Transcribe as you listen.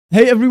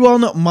Hey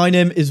everyone, my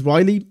name is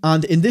Riley,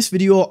 and in this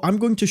video, I'm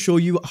going to show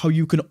you how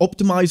you can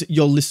optimize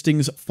your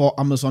listings for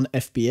Amazon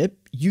FBA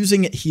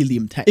using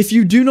Helium 10. If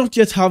you do not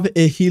yet have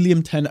a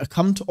Helium 10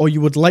 account or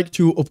you would like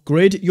to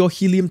upgrade your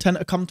Helium 10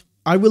 account,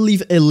 I will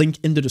leave a link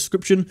in the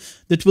description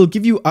that will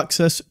give you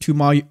access to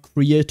my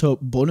creator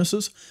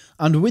bonuses.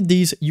 And with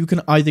these, you can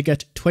either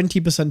get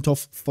 20%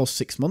 off for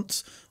 6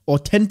 months or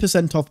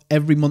 10% off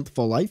every month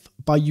for life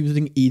by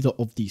using either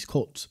of these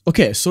codes.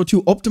 Okay, so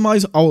to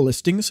optimize our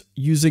listings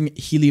using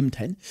Helium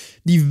 10,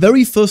 the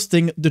very first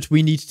thing that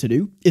we need to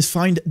do is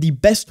find the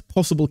best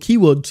possible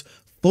keywords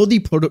for the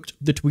product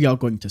that we are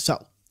going to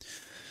sell.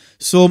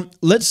 So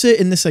let's say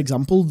in this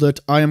example that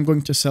I am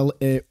going to sell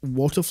a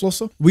water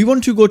flosser. We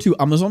want to go to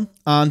Amazon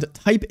and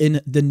type in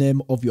the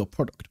name of your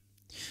product.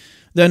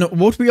 Then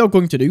what we are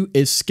going to do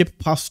is skip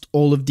past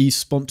all of these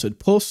sponsored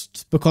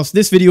posts because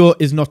this video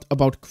is not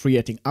about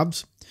creating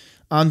ads.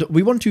 And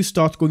we want to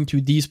start going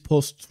to these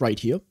posts right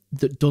here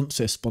that don't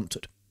say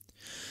sponsored.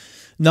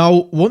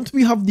 Now, once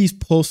we have these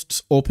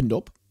posts opened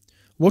up,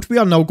 what we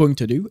are now going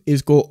to do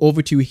is go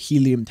over to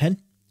Helium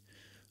 10,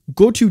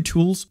 go to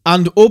tools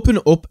and open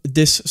up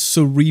this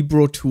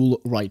Cerebro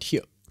tool right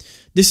here.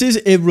 This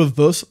is a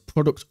reverse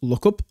product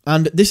lookup,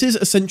 and this is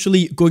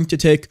essentially going to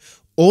take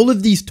all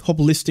of these top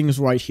listings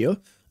right here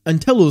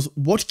and tell us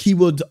what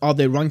keywords are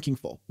they ranking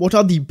for. What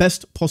are the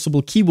best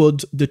possible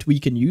keywords that we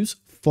can use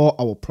for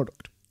our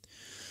product?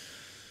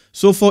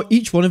 So for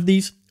each one of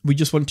these, we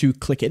just want to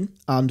click in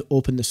and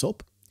open this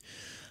up.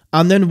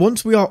 And then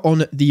once we are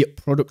on the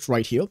product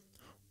right here,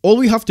 all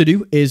we have to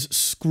do is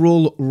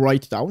scroll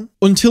right down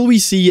until we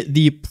see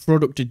the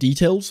product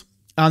details.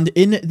 And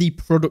in the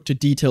product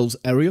details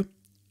area,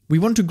 we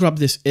want to grab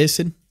this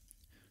ASIN,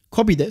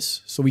 copy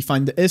this. So we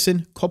find the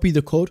ASIN, copy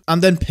the code,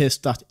 and then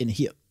paste that in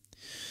here.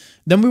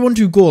 Then we want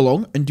to go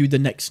along and do the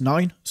next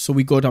 9. So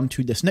we go down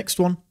to this next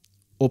one,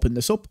 open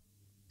this up.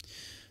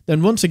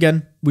 Then once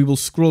again, we will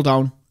scroll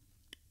down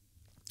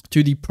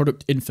to the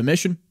product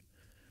information,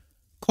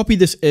 copy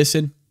this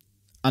ASIN,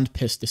 and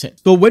paste this in.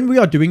 So when we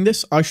are doing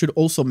this, I should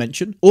also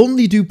mention,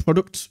 only do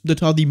products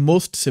that are the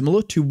most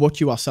similar to what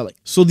you are selling.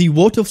 So the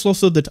water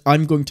flosser that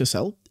I'm going to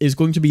sell is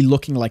going to be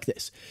looking like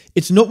this.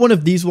 It's not one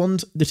of these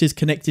ones that is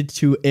connected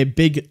to a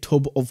big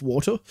tub of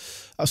water.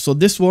 So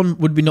this one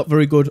would be not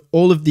very good.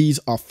 All of these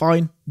are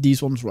fine.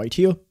 These ones right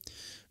here.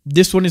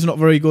 This one is not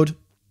very good.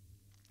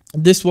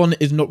 This one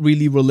is not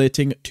really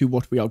relating to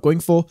what we are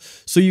going for.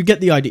 So you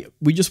get the idea.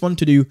 We just want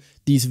to do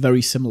these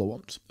very similar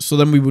ones. So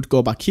then we would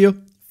go back here,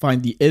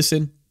 find the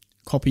ASIN,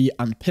 copy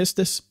and paste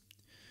this.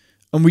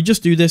 And we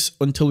just do this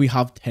until we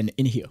have 10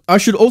 in here. I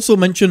should also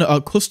mention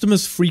our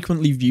customers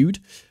frequently viewed.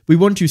 We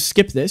want to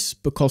skip this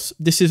because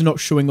this is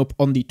not showing up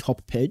on the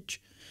top page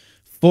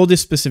for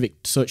this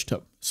specific search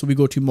term. So we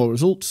go to more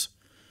results,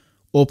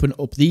 open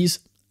up these,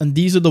 and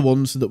these are the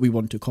ones that we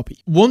want to copy.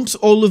 Once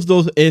all of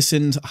those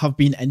ASINs have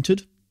been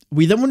entered,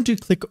 we then want to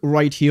click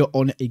right here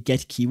on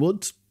Get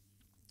Keywords.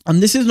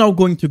 And this is now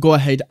going to go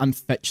ahead and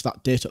fetch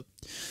that data.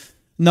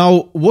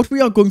 Now, what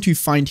we are going to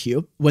find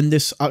here when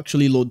this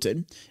actually loads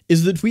in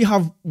is that we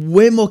have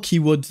way more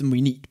keywords than we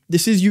need.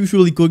 This is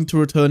usually going to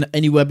return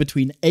anywhere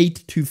between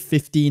 8 to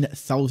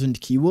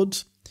 15,000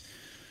 keywords.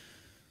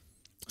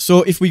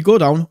 So if we go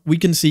down, we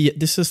can see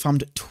this has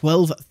found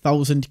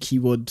 12,000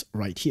 keywords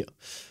right here.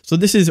 So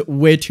this is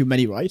way too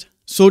many, right?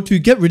 So to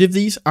get rid of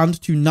these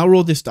and to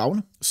narrow this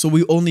down, so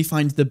we only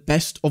find the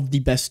best of the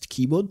best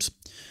keywords,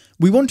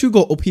 we want to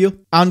go up here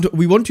and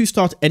we want to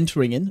start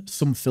entering in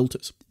some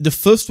filters. The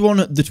first one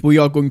that we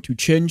are going to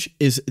change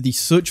is the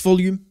search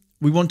volume.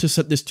 We want to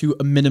set this to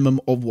a minimum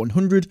of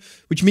 100,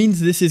 which means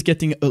this is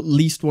getting at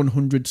least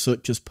 100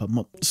 searches per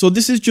month. So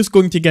this is just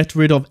going to get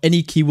rid of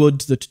any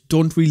keywords that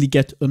don't really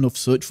get enough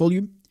search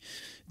volume.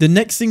 The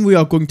next thing we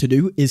are going to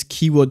do is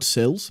keyword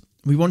sales.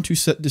 We want to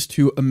set this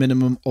to a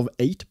minimum of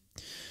 8.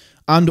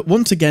 And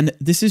once again,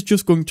 this is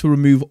just going to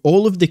remove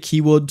all of the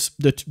keywords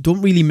that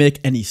don't really make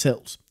any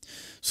sales.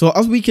 So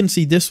as we can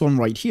see, this one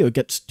right here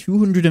gets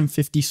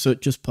 250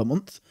 searches per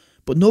month,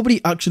 but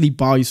nobody actually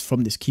buys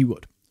from this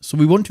keyword. So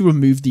we want to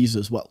remove these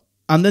as well.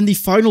 And then the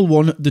final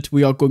one that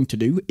we are going to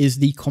do is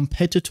the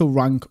competitor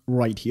rank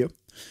right here.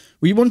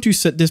 We want to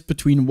set this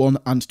between 1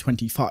 and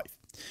 25.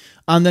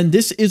 And then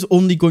this is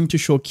only going to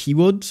show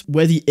keywords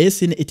where the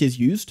ASIN it is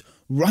used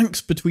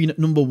ranks between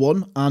number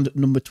 1 and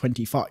number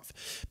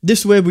 25.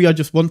 This way we are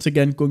just once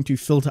again going to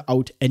filter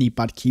out any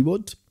bad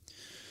keywords.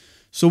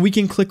 So we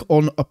can click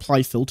on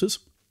apply filters.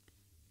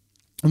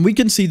 And we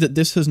can see that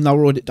this has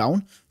narrowed it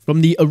down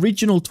from the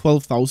original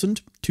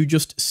 12,000 to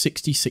just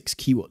 66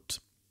 keywords.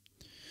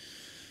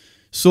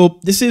 So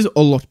this is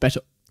a lot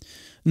better.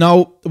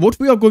 Now, what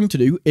we are going to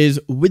do is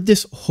with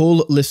this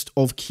whole list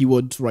of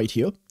keywords right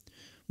here,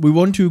 we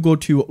want to go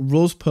to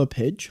rows per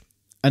page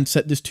and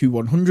set this to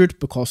 100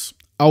 because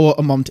our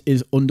amount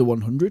is under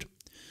 100,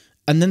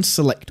 and then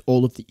select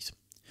all of these.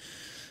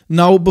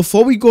 Now,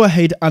 before we go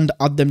ahead and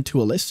add them to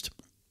a list,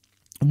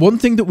 one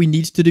thing that we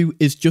need to do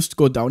is just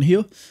go down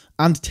here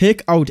and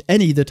take out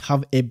any that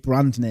have a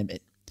brand name in.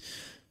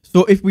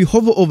 So if we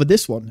hover over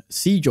this one,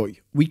 Seajoy,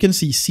 we can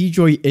see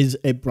Seajoy is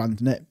a brand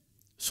name.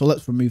 So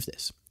let's remove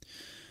this.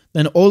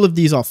 Then all of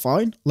these are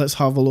fine. Let's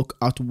have a look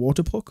at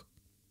Waterpuck.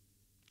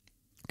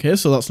 Okay,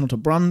 so that's not a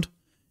brand.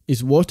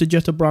 Is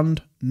Waterjet a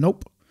brand?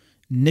 Nope.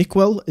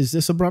 Nickwell, is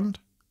this a brand?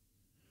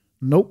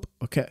 Nope.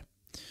 Okay.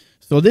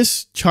 So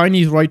this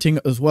Chinese writing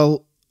as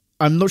well,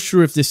 I'm not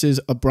sure if this is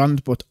a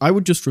brand, but I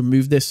would just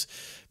remove this.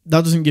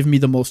 That doesn't give me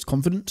the most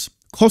confidence.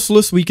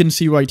 Costless, we can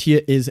see right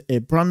here, is a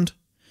brand.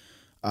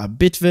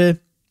 Bitve,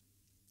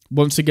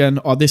 once again,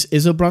 this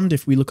is a brand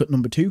if we look at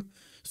number 2.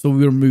 So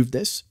we remove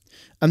this.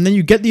 And then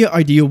you get the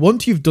idea.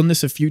 Once you've done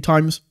this a few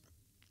times,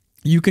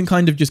 you can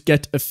kind of just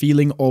get a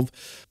feeling of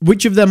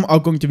which of them are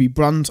going to be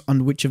brands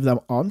and which of them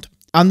aren't.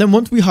 And then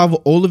once we have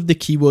all of the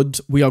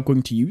keywords we are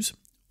going to use,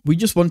 we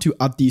just want to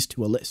add these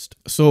to a list.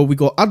 So we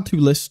go add to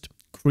list,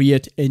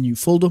 create a new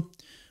folder.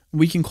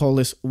 We can call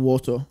this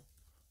water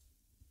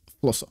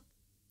flosser.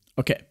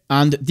 Okay,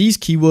 and these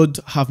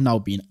keywords have now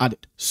been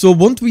added. So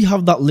once we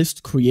have that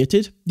list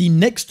created, the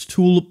next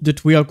tool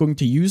that we are going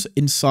to use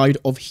inside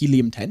of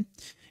Helium 10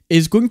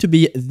 is going to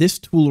be this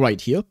tool right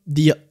here,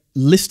 the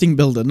listing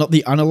builder, not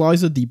the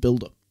analyzer, the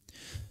builder.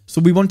 So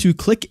we want to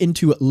click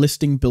into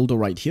listing builder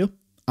right here,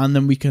 and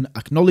then we can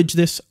acknowledge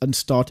this and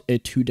start a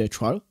 2-day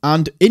trial.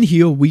 And in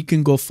here, we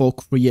can go for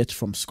create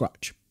from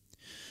scratch.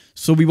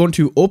 So we want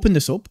to open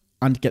this up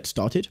and get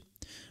started.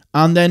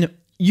 And then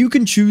you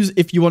can choose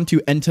if you want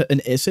to enter an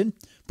ASIN,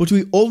 but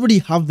we already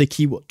have the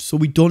keyword, so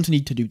we don't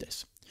need to do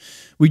this.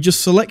 We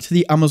just select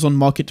the Amazon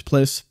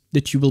marketplace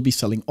that you will be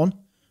selling on,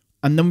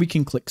 and then we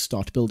can click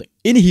start building.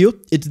 In here,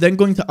 it's then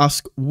going to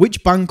ask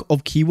which bank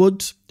of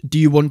keywords do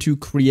you want to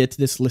create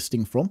this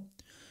listing from.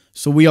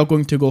 So we are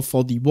going to go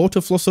for the water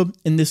flosser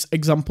in this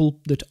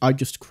example that I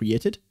just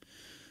created.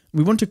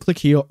 We want to click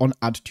here on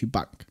add to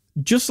bank.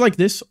 Just like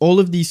this, all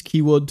of these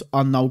keywords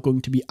are now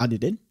going to be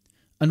added in.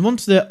 And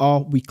once they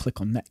are, we click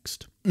on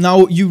next.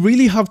 Now, you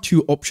really have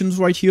 2 options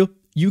right here.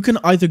 You can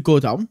either go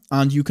down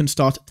and you can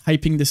start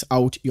typing this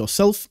out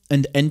yourself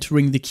and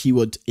entering the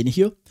keywords in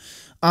here.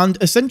 And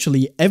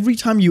essentially, every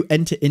time you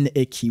enter in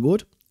a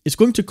keyword, it's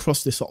going to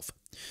cross this off.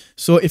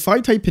 So if I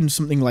type in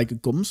something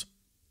like gums,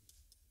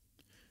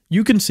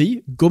 you can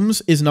see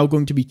gums is now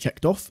going to be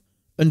checked off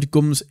and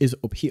gums is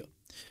up here.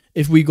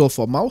 If we go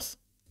for mouth,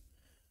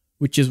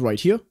 which is right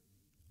here,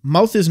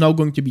 mouth is now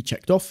going to be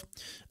checked off,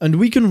 and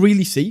we can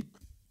really see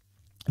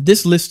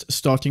this list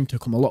starting to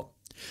come along.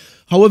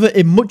 However,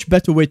 a much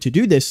better way to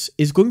do this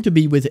is going to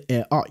be with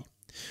AI.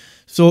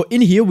 So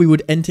in here, we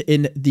would enter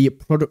in the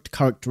product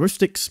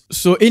characteristics.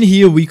 So in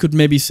here, we could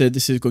maybe say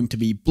this is going to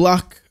be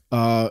black,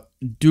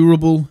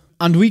 durable,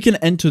 and we can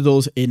enter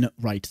those in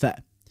right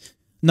there.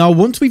 Now,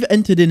 once we've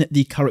entered in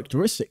the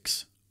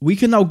characteristics, we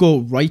can now go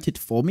write it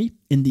for me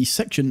in these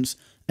sections,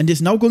 and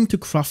it's now going to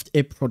craft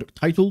a product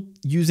title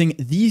using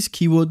these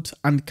keywords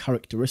and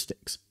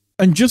characteristics.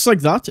 And just like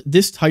that,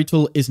 this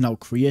title is now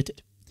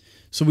created.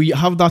 So we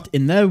have that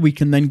in there. We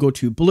can then go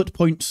to bullet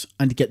points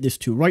and get this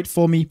to write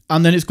for me.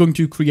 And then it's going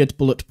to create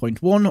bullet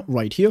point 1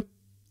 right here.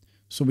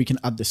 So we can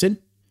add this in.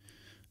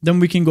 Then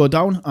we can go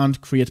down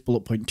and create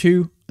bullet point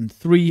 2 and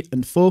 3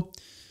 and 4.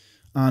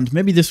 And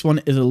maybe this one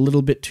is a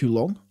little bit too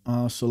long.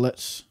 So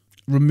let's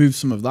remove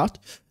some of that.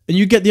 And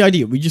you get the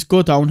idea. We just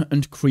go down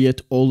and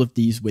create all of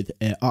these with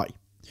AI.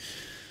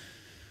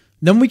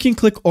 Then we can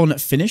click on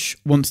finish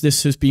once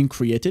this has been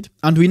created,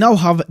 and we now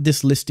have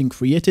this listing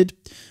created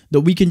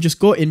that we can just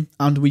go in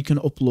and we can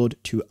upload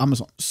to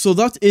Amazon. So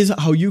that is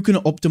how you can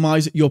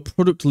optimize your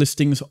product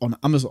listings on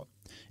Amazon.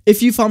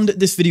 If you found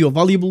this video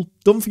valuable,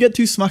 don't forget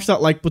to smash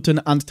that like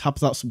button and tap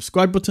that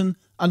subscribe button.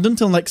 And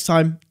until next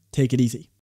time, take it easy.